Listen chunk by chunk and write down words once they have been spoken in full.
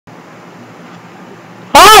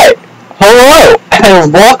Hello,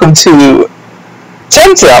 and welcome to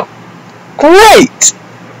Temtem. Great!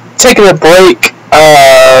 Taking a break,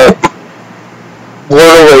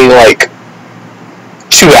 literally like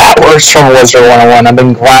 2 hours from Wizard 101. I've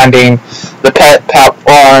been grinding the pet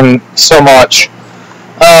farm so much.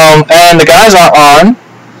 And the guys aren't on,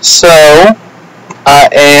 so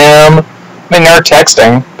they're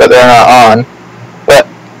texting, but they're not on. But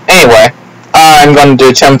anyway, I'm going to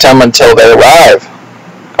do Temtem until they arrive.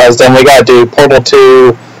 Because then we gotta do Portal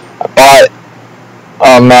 2. I bought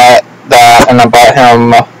that, and I bought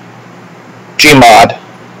him Gmod.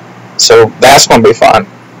 So that's gonna be fun.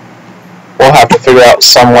 We'll have to figure out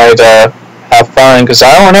some way to have fun, because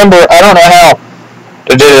I don't know how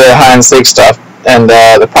to do the hide and seek stuff and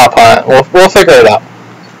the prop hunt. We'll figure it out.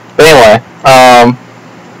 But anyway,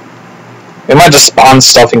 we might just spawn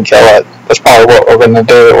stuff and kill it. That's probably what we're gonna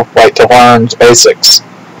do, like to learn the basics.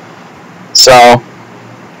 So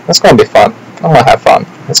it's gonna be fun. I'm gonna have fun.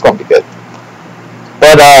 It's gonna be good.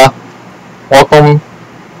 But welcome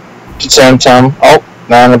to Temtem. Oh,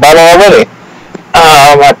 they're in the battle already.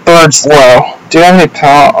 My bird's low. Do you have any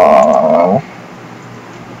power?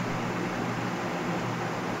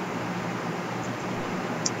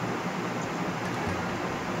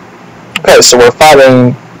 Okay, so we're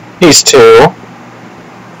fighting these two.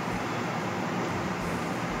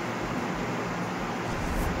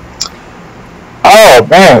 Oh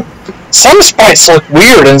man, some sprites look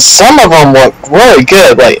weird and some of them look really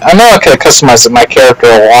good. Like, I know I could have customized my character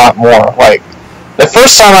a lot more. Like, the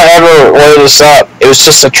first time I ever loaded this up, it was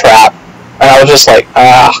just a trap. And I was just like,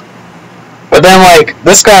 ah. But then, like,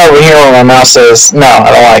 this guy over here on my mouse says, no,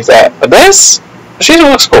 I don't like that. But this, she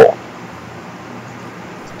looks cool.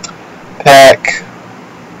 Peck.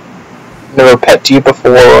 Never pecked you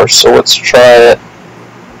before, so let's try it.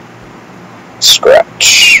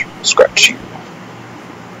 Scratch. Scratch you.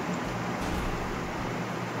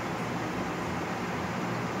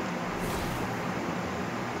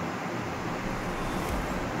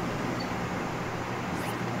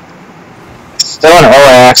 Still in early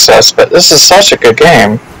access, but this is such a good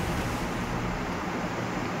game.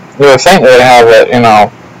 You would think they'd have it, you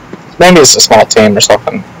know, maybe it's a small team or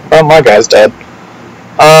something. Well, my guy's dead.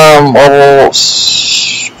 Level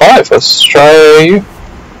 5, let's try you.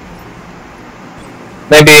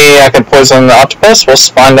 Maybe I can poison the octopus? We'll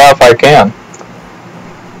find out if I can.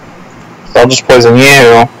 So I'll just poison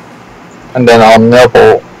you, and then I'll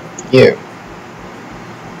nibble you.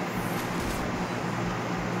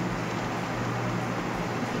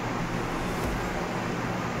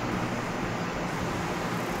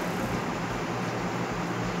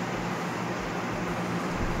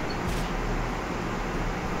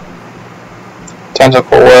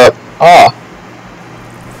 Tentacle whip. Ah.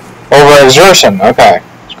 Overexertion. Okay.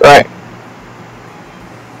 That's great.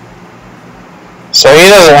 So he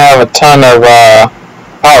doesn't have a ton of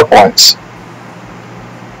power points.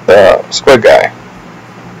 The squid guy.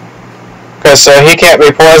 Okay, so he can't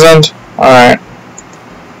be poisoned. Alright.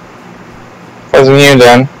 Poison you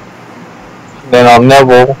then. Then I'll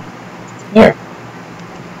nibble here.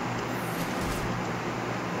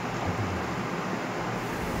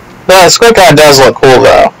 The squid guy does look cool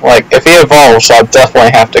though. Like, if he evolves, I'll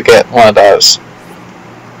definitely have to get one of those.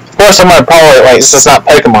 Of course, I'm gonna probably, like, this is not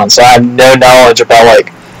Pokemon, so I have no knowledge about,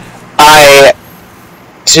 like, I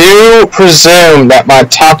do presume that my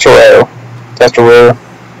Totoro,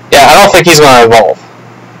 yeah, I don't think he's gonna evolve.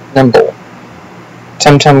 Nimble.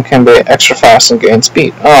 Temtem can be extra fast and gain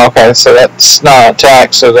speed. Oh, okay, so that's not an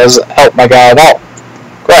attack, so it doesn't help my guy at all.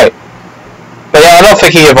 Great. But yeah, I don't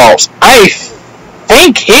think he evolves. I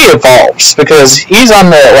think he evolves because he's on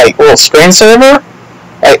the like little screensaver,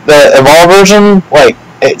 like the evolve version, like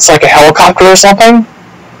it's like a helicopter or something.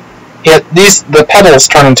 Yeah, the pedals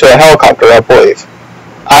turn into a helicopter, I believe.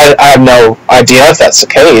 I have no idea if that's the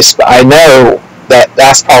case, but I know that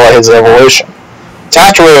that's probably his evolution.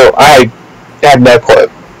 Tataru, I have no clue.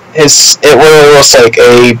 It really looks like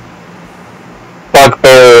a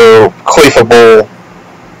bugbear cleafable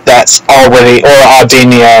that's already, or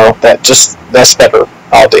Aldinio that's better.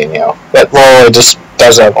 Aldinio that literally just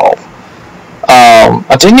does evolve.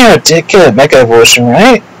 Aldinio did get a Mega Evolution,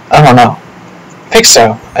 right? I don't know. I think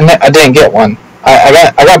so. I didn't get one. I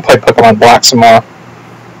gotta play Pokemon Black some more.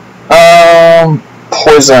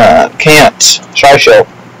 Poison can't. Shy Shield.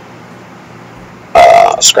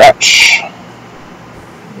 Scratch.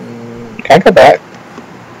 Can I go back?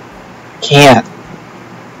 Can't.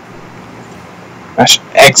 I should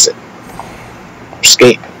exit.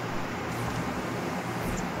 Escape.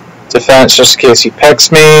 Defense, just in case he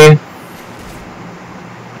pecks me.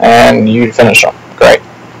 And you finish him. Great.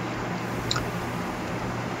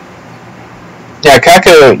 Yeah,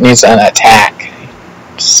 Kaku needs an attack.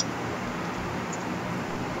 Just...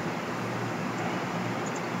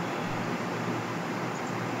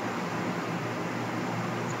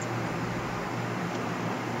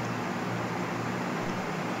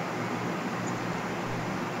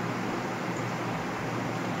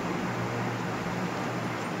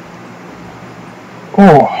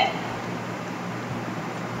 Ooh.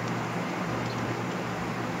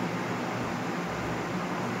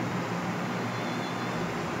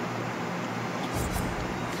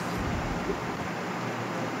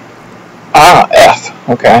 Ah, F.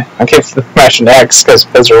 Okay. I keep smashing X because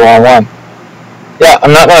those are the wrong one. Yeah,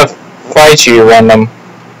 I'm not gonna fight you, random.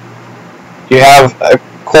 You have a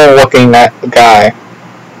cool looking guy.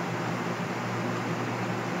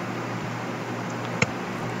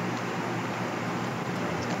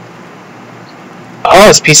 Oh,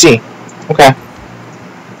 it's PC. Okay.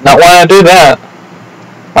 Not wanting to do that.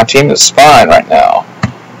 My team is fine right now.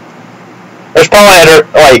 There's probably other,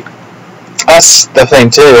 like, that's the thing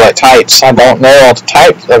too, like types. I don't know all the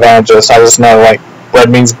type advantages. I just know, like, red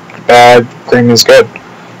means bad, green means good.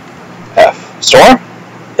 F. Store?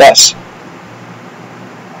 Yes.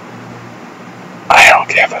 I don't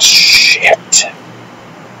give a shit.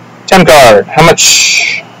 10 card. How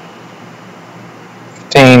much?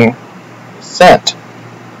 15%.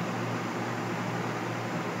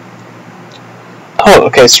 Oh,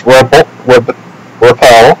 okay, so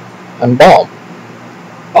repel, and bomb.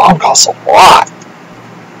 Bomb costs a lot.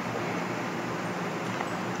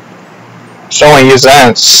 Should only use that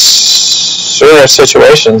in serious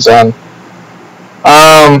situations. And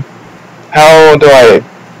how do I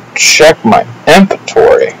check my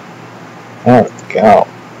inventory? There we go.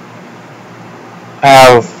 I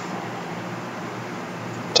have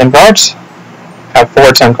 10 cards. I have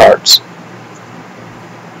 4 10 cards.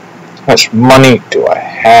 How much money do I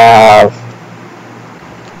have?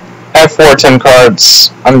 I have 4 10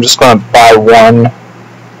 cards. I'm just going to buy one.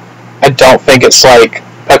 I don't think it's like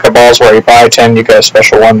Pokeballs where you buy 10, you get a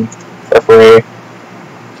special one for free.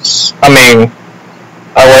 I mean,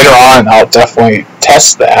 later on I'll definitely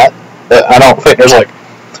test that. But I don't think there's like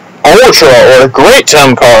Ultra or a Great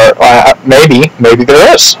 10 card. Maybe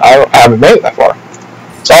there is. I haven't made it that far.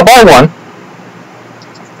 So I'll buy one.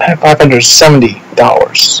 I have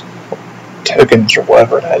 $570. Tokens or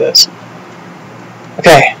whatever that is.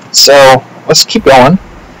 Okay, so let's keep going.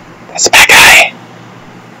 That's a bad guy.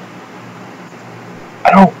 I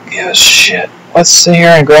don't give a shit. Let's sit here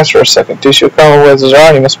and grass for a second. Do you come with his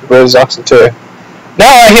arm? You must be good as oxen too. No,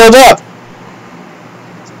 I healed up.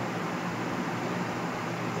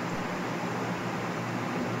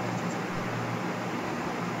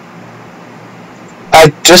 I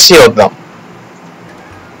just healed them.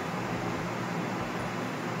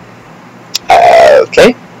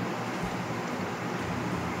 Okay.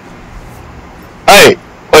 Hey,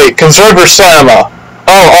 wait, conserve your stamina.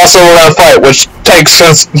 Oh, also we're gonna fight, which takes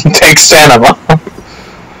stamina.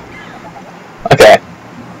 Okay.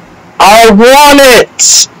 I want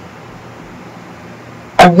it!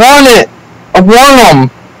 I want it! I want them!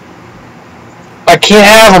 I can't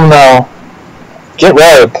have them though. Get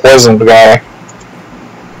rid of the poisoned guy.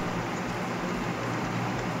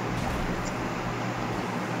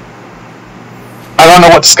 I don't know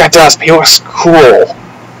what this guy does, but he looks cool.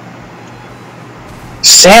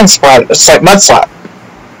 Sand splat, it's like mud slap.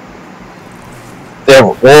 They have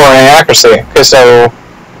war and accuracy. Okay, so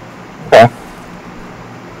okay.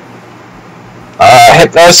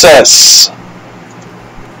 Hypnosis.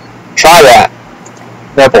 Try that.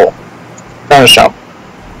 Nipple. Finish jump.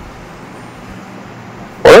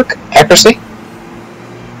 Work? Accuracy?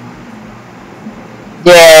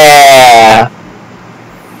 Yeah.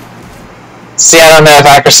 See, I don't know if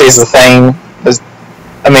accuracy is the thing.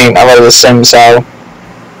 I mean, I would assume so.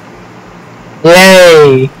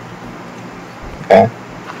 Yay! Okay.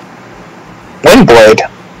 Windblade.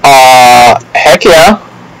 Heck yeah.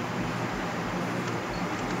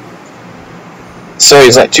 So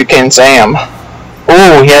he's like Toucan Sam.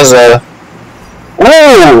 Ooh, he has a...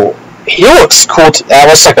 Ooh! He looks cool. That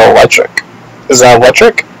looks like electric. Is that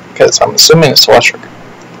electric? Because I'm assuming it's electric.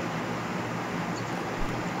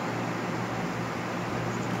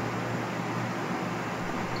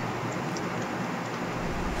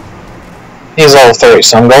 He's level 30,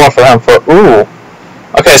 so I'm going for him for... Ooh!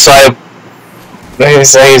 Okay, so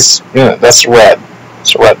he's you know, that's red.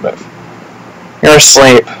 It's a red move. You're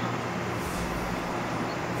asleep.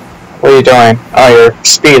 What are you doing? Oh, you're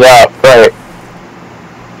speed up. Great.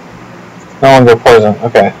 No longer poison.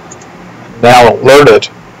 Okay. Now alerted.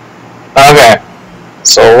 Okay.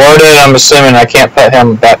 So alerted, I'm assuming I can't put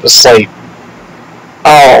him back to sleep.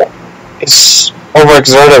 Oh. He's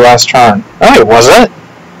overexerted last turn. No, he wasn't.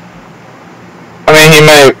 I mean,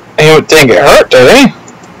 he didn't get hurt, did he?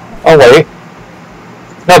 Oh, wait.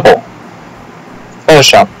 Nibble.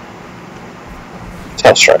 Finish him.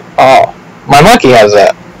 Tail strike. Oh, my monkey has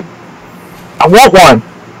that. I want one.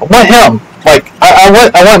 I want him. Like, I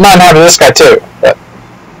wouldn't mind having this guy too, but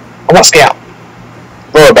I want Scout.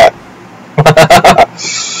 Lower back.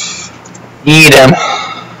 Eat him.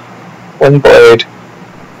 Wind blade.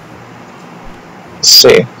 Let's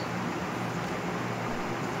see.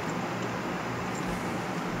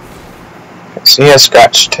 Okay, so he has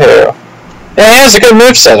scratch too. Yeah, he has a good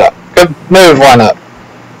move setup. Good move lineup.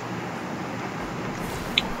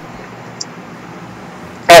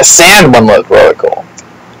 That sand one looked really cool.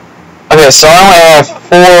 Okay, so I only have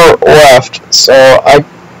 4 left, so I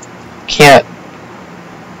can't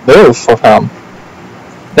move for him.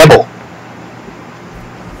 Nibble.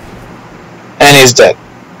 And he's dead.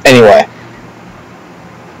 Anyway.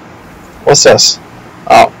 What's this?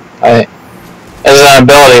 Oh, there's an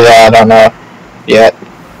ability that I don't know yet.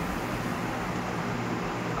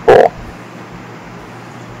 Cool.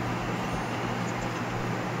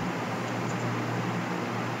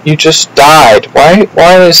 You just died. Why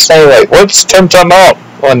do they say, like, whoops, Temtem up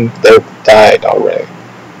when they died already?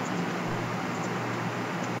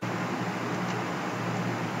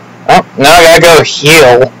 Oh, now I gotta go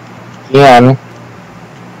heal again.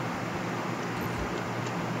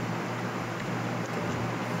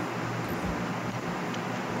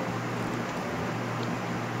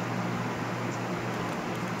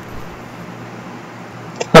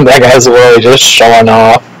 That guy's really just showing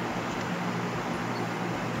off.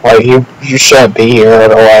 Like, you shouldn't be here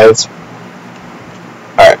otherwise.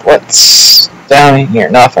 Alright, what's down here?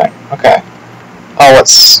 Nothing. Okay. Oh,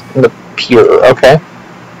 what's in the pier? Okay.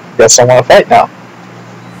 Guess I want to fight now.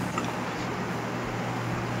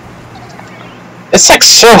 It's like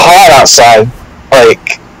so hot outside.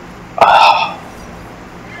 Like,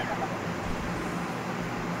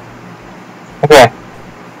 okay.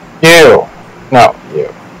 You. No,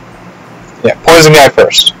 you. Yeah, poison guy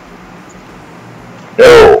first.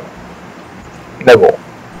 No. Nibble.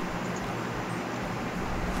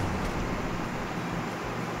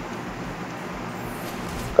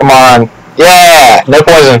 Come on. Yeah! No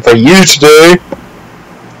poison for you today!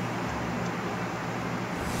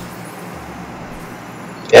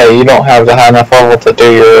 Yeah, you don't have the high enough level to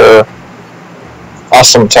do your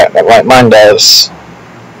awesome technique like mine does.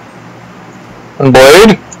 And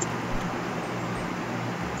blade.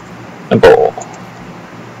 Nibble.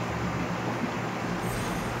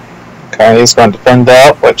 Okay, he's going to defend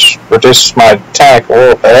that, which reduces my attack a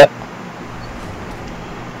little bit.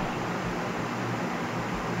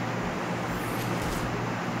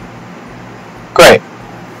 Great.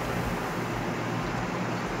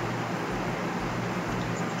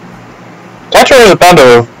 Tether is about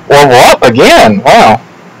to level up again. Wow.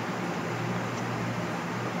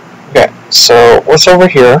 Okay, so what's over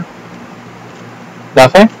here?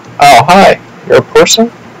 Nothing? Oh, hi. You're a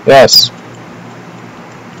person? Yes.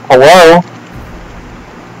 Hello?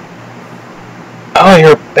 Oh,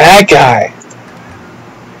 you're a bad guy.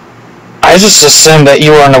 I just assumed that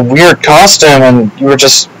you were in a weird costume and you were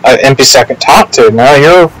just an NPC I could talk to. No,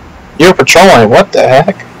 you're patrolling. What the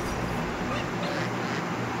heck?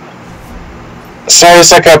 So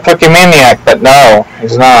he's like a Pokemaniac, but no,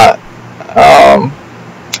 he's not.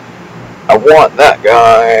 I want that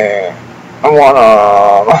guy. I want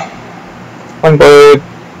one blade.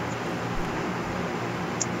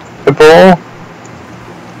 The bull.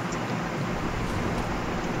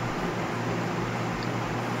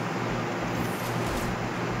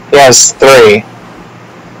 He has 3.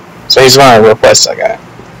 So he's going to replace that guy.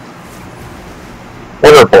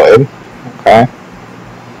 Water blade. Okay.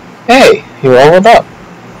 Hey, he leveled up.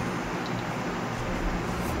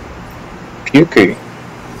 Pukey.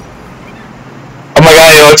 Oh my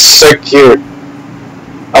god, he looks so cute.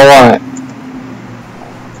 I want it.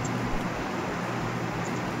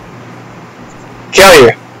 Kill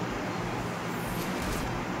you.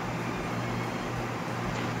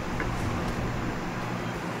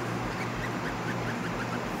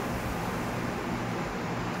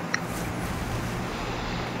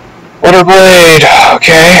 Water blade.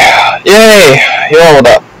 Okay. Yay! You leveled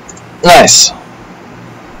up. Nice.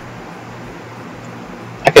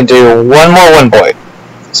 I can do one more wind blade.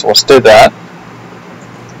 So let's do that.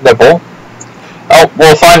 Nibble. Oh,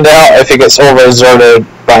 we'll find out if he gets overexerted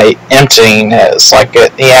by emptying his. Like,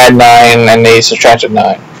 he had 9 and he subtracted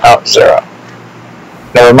 9. Oh, 0.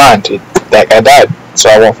 Never mind. That guy died. So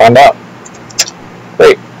I won't find out.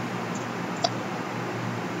 Wait.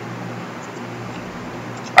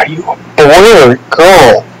 Are you a boy or a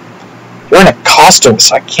girl? You're in a costume,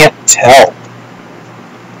 so I can't tell.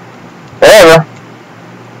 Whatever.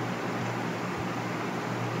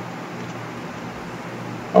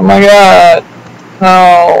 Oh my god.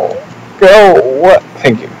 No. Go. What?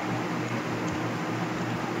 Thank you.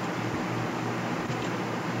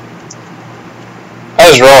 I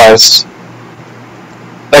just realized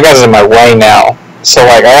that guy's in my way now. So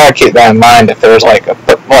like I gotta keep that in mind if there's like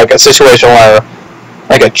a situation where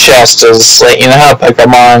like a chest is like, you know how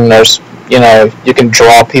Pokemon there's, you know, you can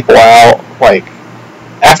draw people out, like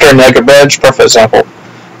after a Nega Bridge, perfect example.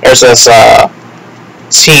 There's this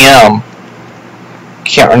TM,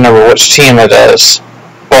 can't remember which team it is,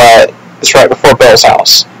 but it's right before Bill's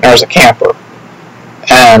house. There's a camper,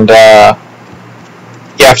 and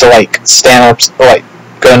you have to like stand up, like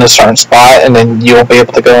go in a certain spot, and then you'll be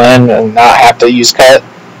able to go in and not have to use cut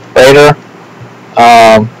later,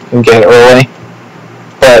 and get it early.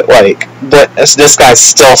 But like, this guy's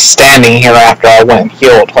still standing here after I went and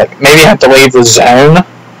healed. Like maybe I have to leave the zone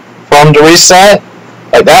for him to reset.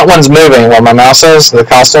 Like that one's moving where my mouse is, the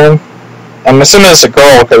costume. I'm assuming it's a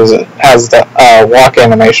girl because it has the walk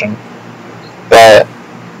animation that,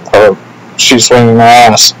 or she's swinging her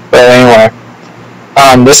ass. But anyway,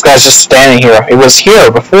 this guy's just standing here. He was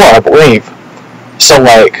here before, I believe. So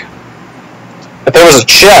like, if there was a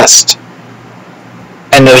chest,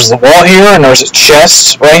 and there's the wall here, and there's a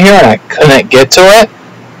chest right here, and I couldn't get to it,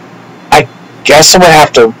 I guess I would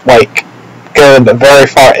have to like go to the very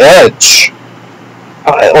far edge.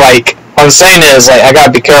 Like, what I'm saying is, like, I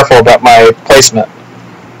gotta be careful about my placement.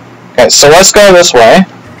 Okay, so let's go this way.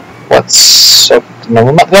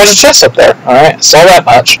 There's a chest up there. Alright, saw that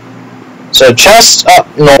much. So, chest up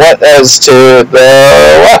north is to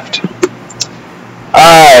the left.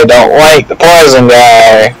 I don't like the poison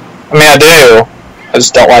guy. I mean, I do. I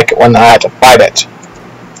just don't like it when I have to fight it.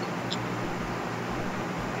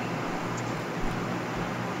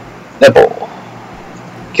 Nibble.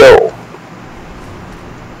 Go.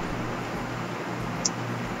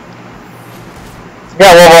 I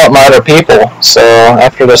gotta level up my other people, so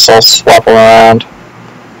after this I'll swap them around.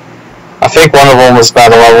 I think one of them was about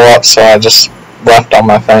to level up, so I just left them,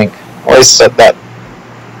 I think. At least said that.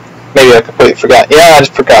 Maybe I completely forgot. Yeah, I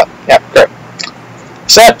just forgot. Yeah, great.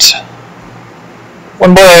 Set!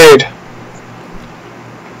 One blade!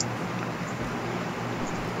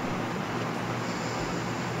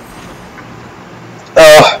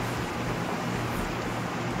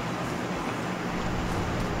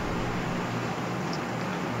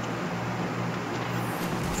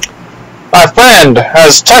 My friend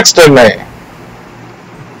has texted me.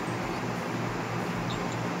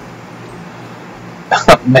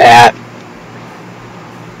 Matt.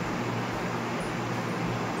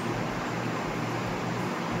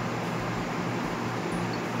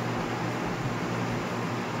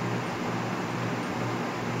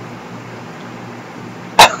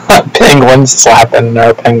 Penguin slapping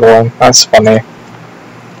another penguin. That's funny.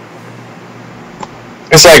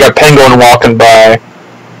 It's like a penguin walking by,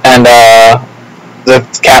 and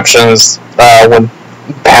the captions would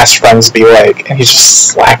past friends be like, and he just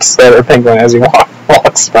slaps the other penguin as he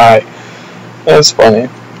walks by. That's funny.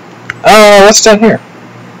 Oh, what's down here?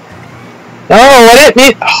 No, let it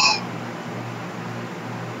be.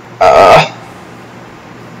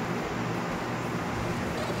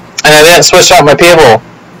 And I didn't switch out my people.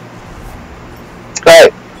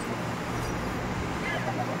 Right.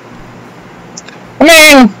 I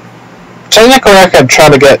mean, technically I could try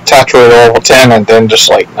to get Tattoo to level 10 and then just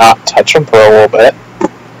like not touch him for a little bit.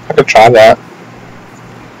 I could try that.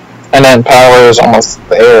 And then power is almost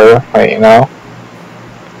there, right, you know?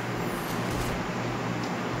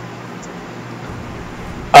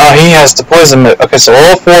 Oh, he has the poison move. Okay, so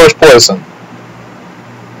level 4 is poison.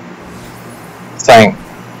 Thing.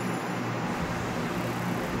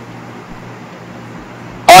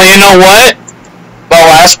 Oh, you know what? My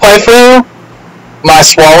last playthrough, my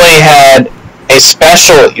Swally had a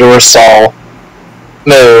special Urusol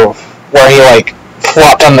move where he like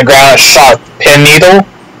flopped on the ground and shot a pin needle.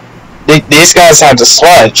 These guys have the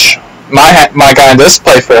sludge. My guy in this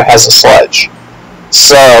playthrough has a sludge.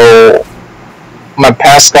 So my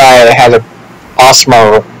past guy had a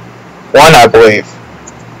Osmo 1, I believe.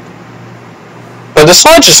 But the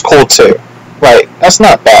sludge is cool too. Like, that's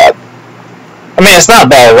not bad. I mean, it's not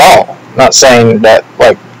bad at all. I'm not saying that,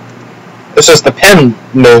 like, it's just the pin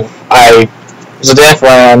move. It's a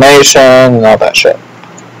different animation and all that shit.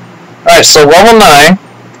 Alright, so level 9.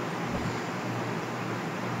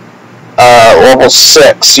 Level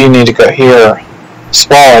 6, you need to go here.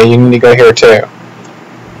 Swally, you need to go here too.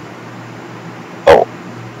 Oh,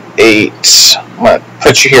 8. I'm gonna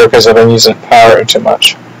put you here because I've been using power too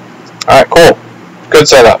much. Alright, cool. Good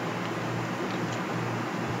setup.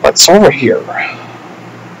 What's over here?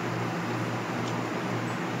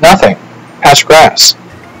 Nothing. Patch of grass.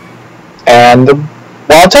 And the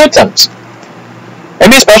wild Temtems.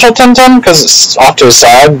 Maybe a special Temtem because it's off to the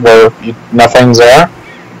side where nothing's there.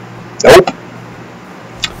 Nope.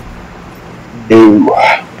 No,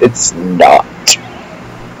 it's not.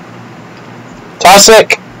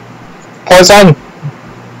 Toxic. Poison.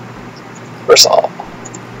 Versal.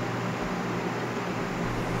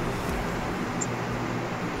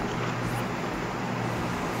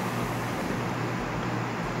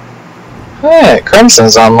 Hey,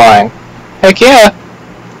 Crimson's online. Heck yeah.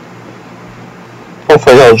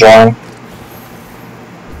 Hopefully he'll join.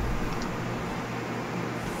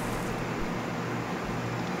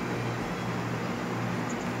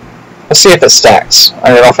 Let's see if it stacks.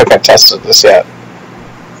 I don't think I've tested this yet.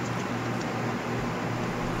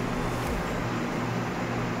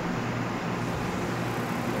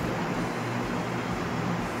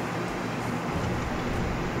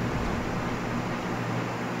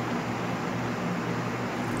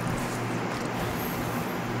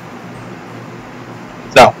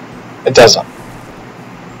 No, it doesn't.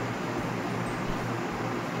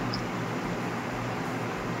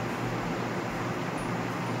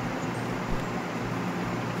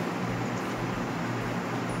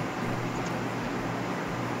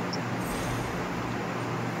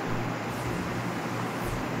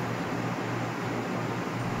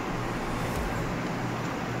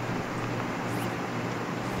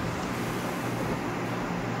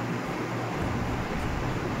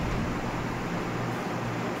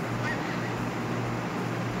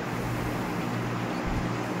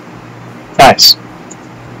 Nice.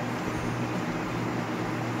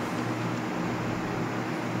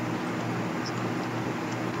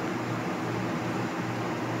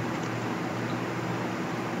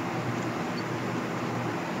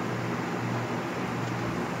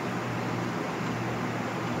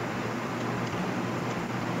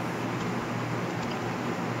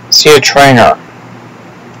 See a trainer.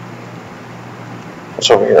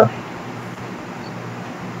 What's over here?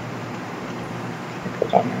 Go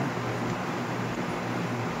down here.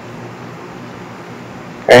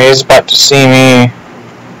 Okay, he's about to see me.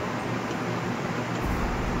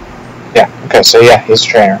 Yeah, okay, so yeah, he's a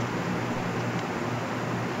trainer.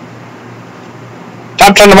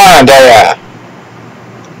 Top to the mind, yeah.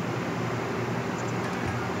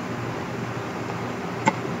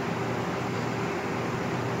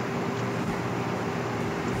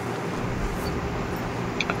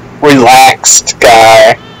 Relaxed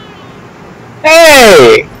guy.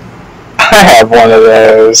 Hey! I have one of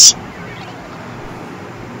those.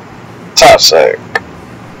 Toxic.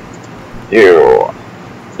 You.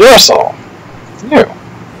 You're so. You.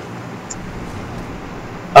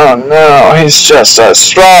 Oh no, he's just as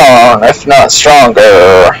strong, if not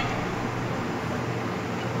stronger.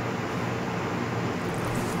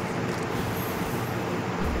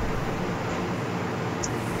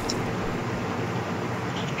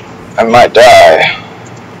 I might die.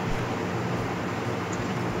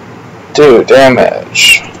 Do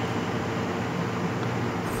damage.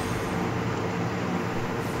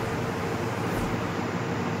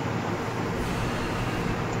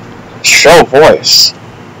 Show voice.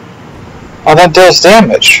 Oh, that deals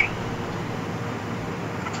damage.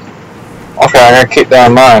 Okay, I'm gonna keep that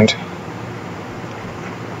in mind.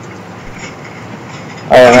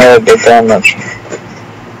 I don't know that did damage.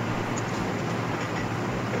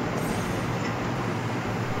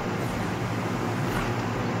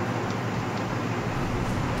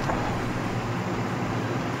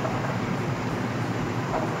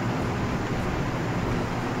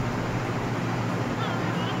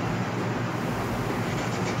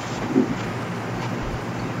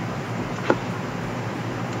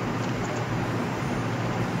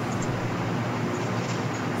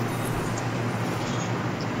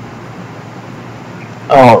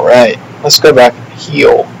 Alright, let's go back and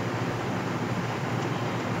heal.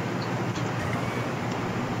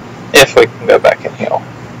 If we can go back and heal.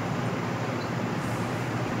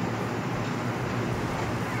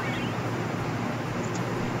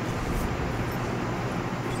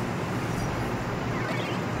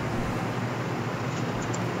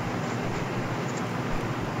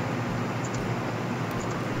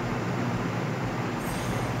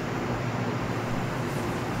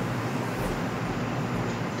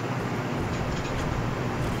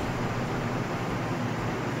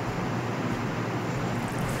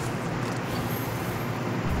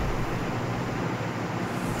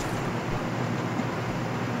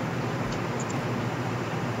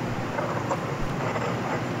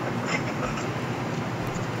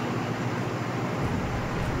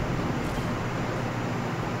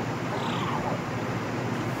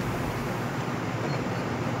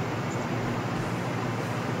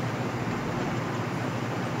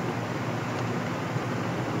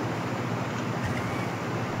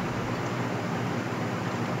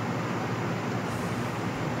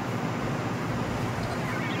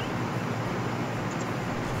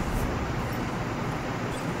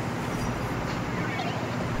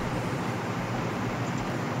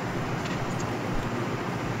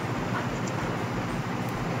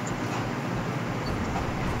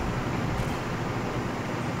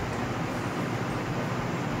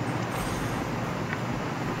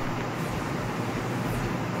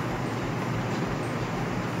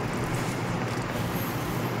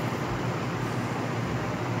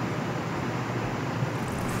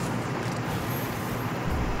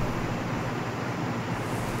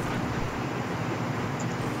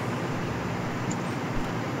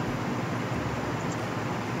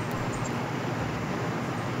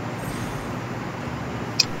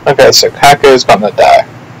 Okay, so Kaku's gonna die.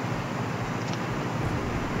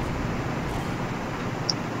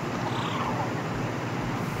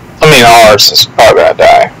 I mean, ours is probably gonna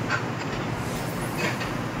die.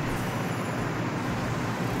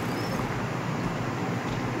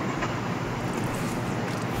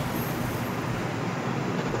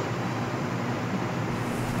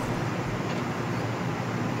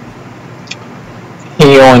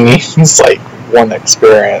 He only needs like one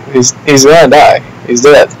experience. He's gonna die. He's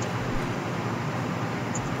dead.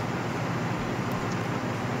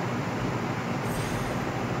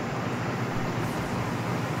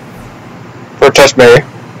 Protest me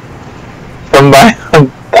from my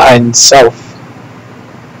dying self.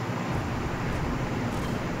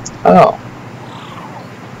 Oh.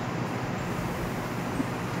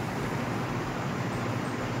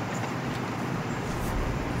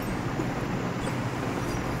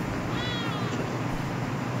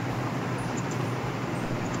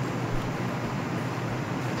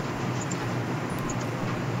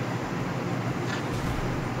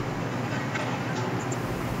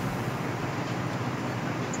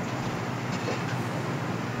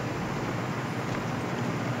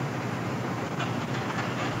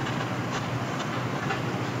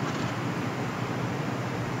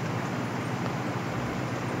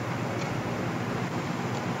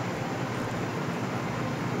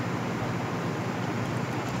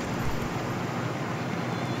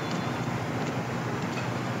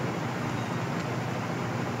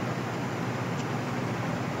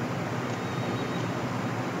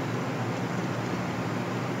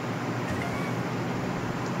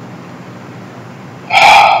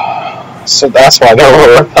 So that's why there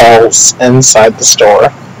were repels inside the store.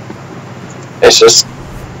 It's just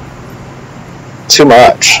too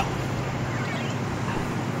much.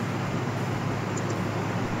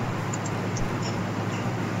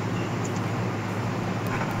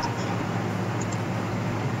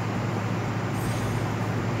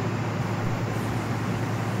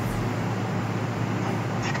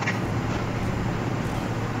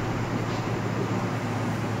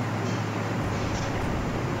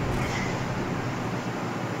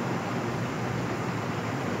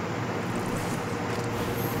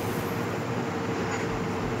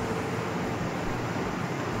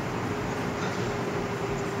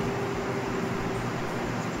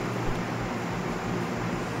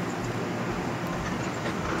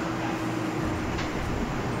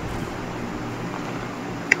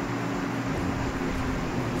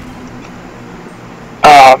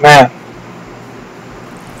 Oh man.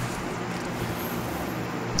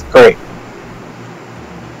 Great.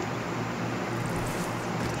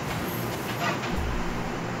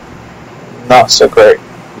 Not so great.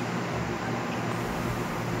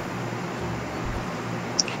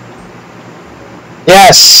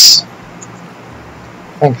 Yes!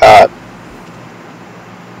 Thank God.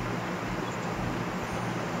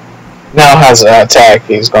 Now has an attack,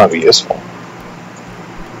 he's going to be useful.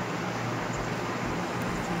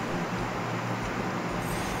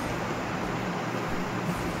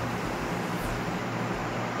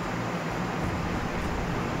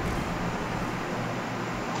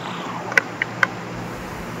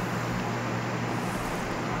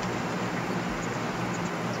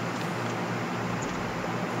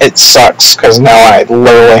 It sucks, because now I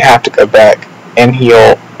literally have to go back and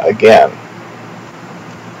heal again.